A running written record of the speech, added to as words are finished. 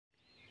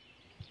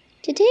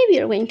Today we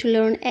are going to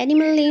learn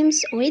animal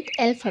names with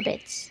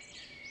alphabets.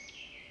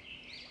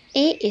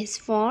 A is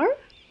for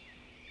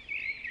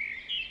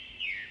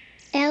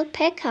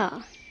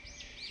alpaca.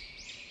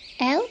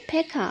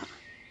 Alpaca.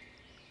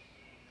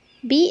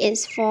 B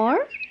is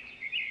for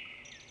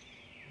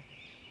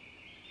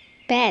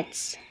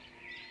bats.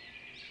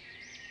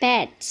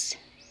 Bats.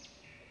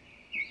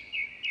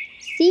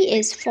 C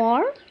is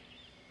for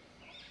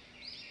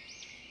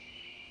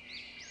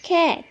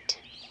cat.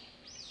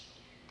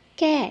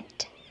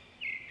 Cat.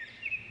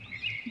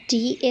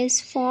 D is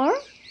for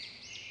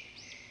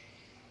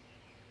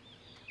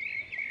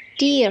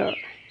deer.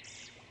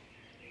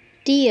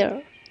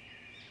 Deer.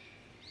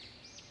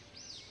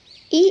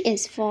 E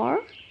is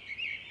for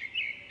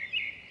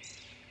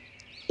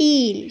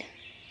eel.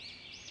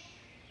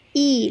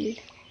 Eel.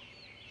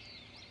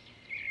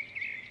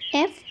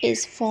 F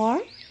is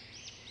for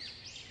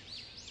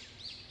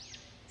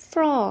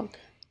frog.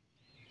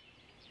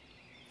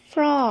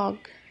 Frog.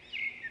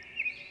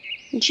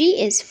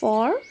 G is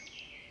for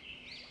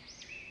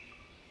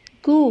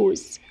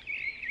goose.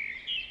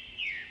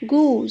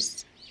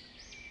 Goose.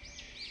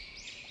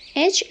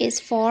 H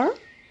is for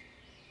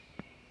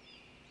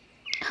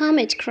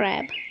hermit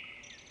crab.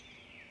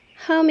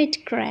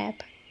 Hermit crab.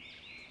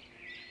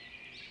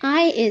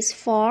 I is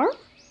for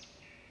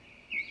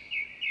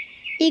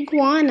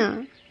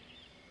iguana.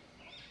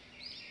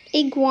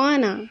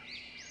 Iguana.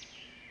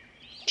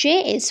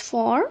 J is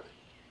for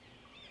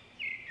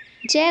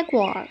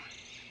jaguar.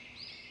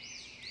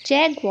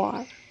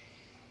 Jaguar.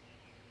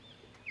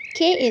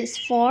 K is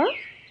for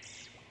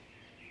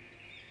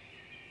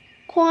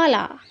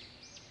koala.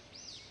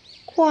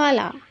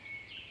 Koala.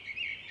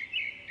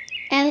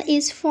 L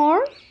is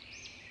for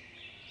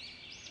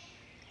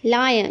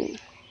lion.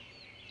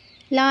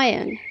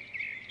 Lion.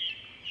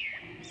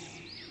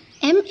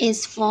 M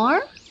is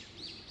for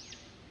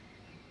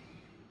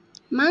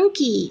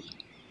monkey.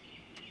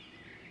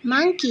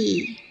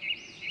 Monkey.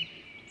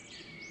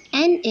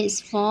 N is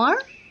for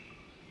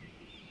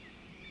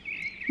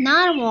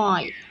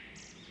narwhal.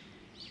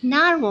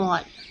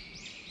 Narwhal.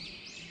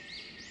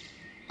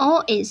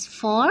 O is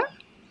for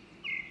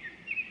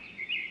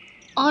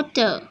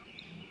otter.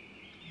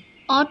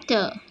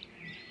 Otter.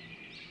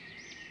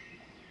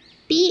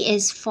 P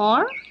is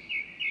for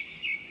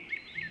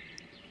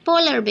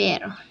polar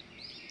bear.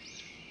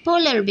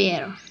 Polar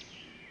bear.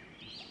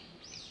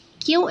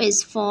 Q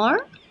is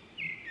for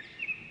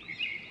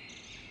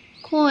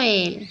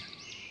quail.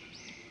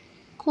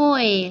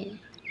 Quail.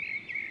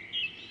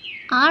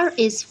 R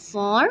is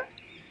for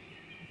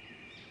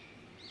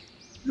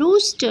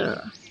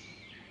rooster.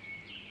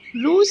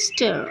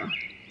 Rooster.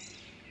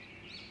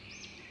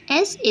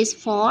 S is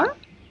for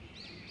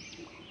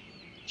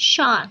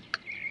shark.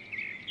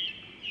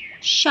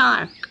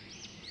 Shark.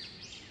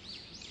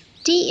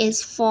 T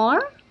is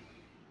for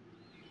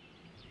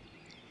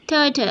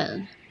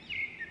turtle.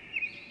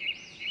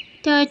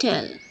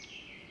 Turtle.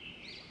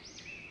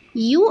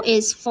 U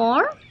is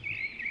for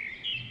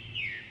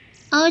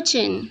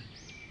urchin.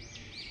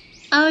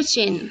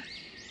 Urchin.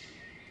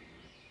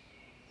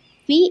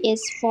 V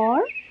is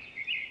for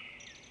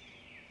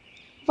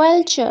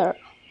vulture.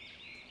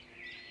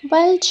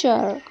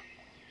 Vulture.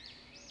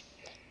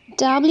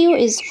 W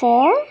is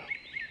for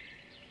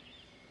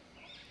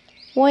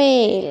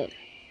whale.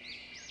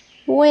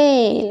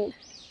 Whale.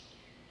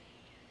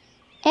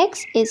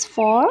 X is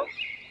for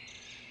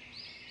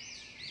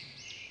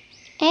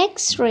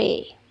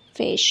X-ray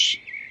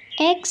fish.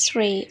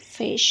 X-ray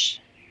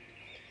fish.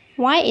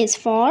 Y is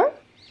for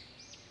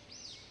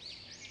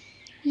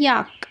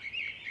yak.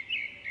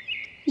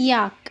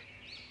 Yak.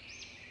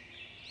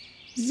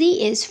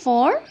 Z is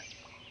for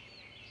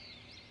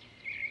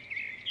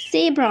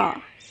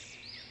zebra.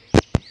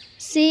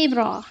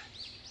 Zebra.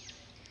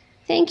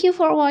 Thank you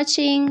for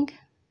watching.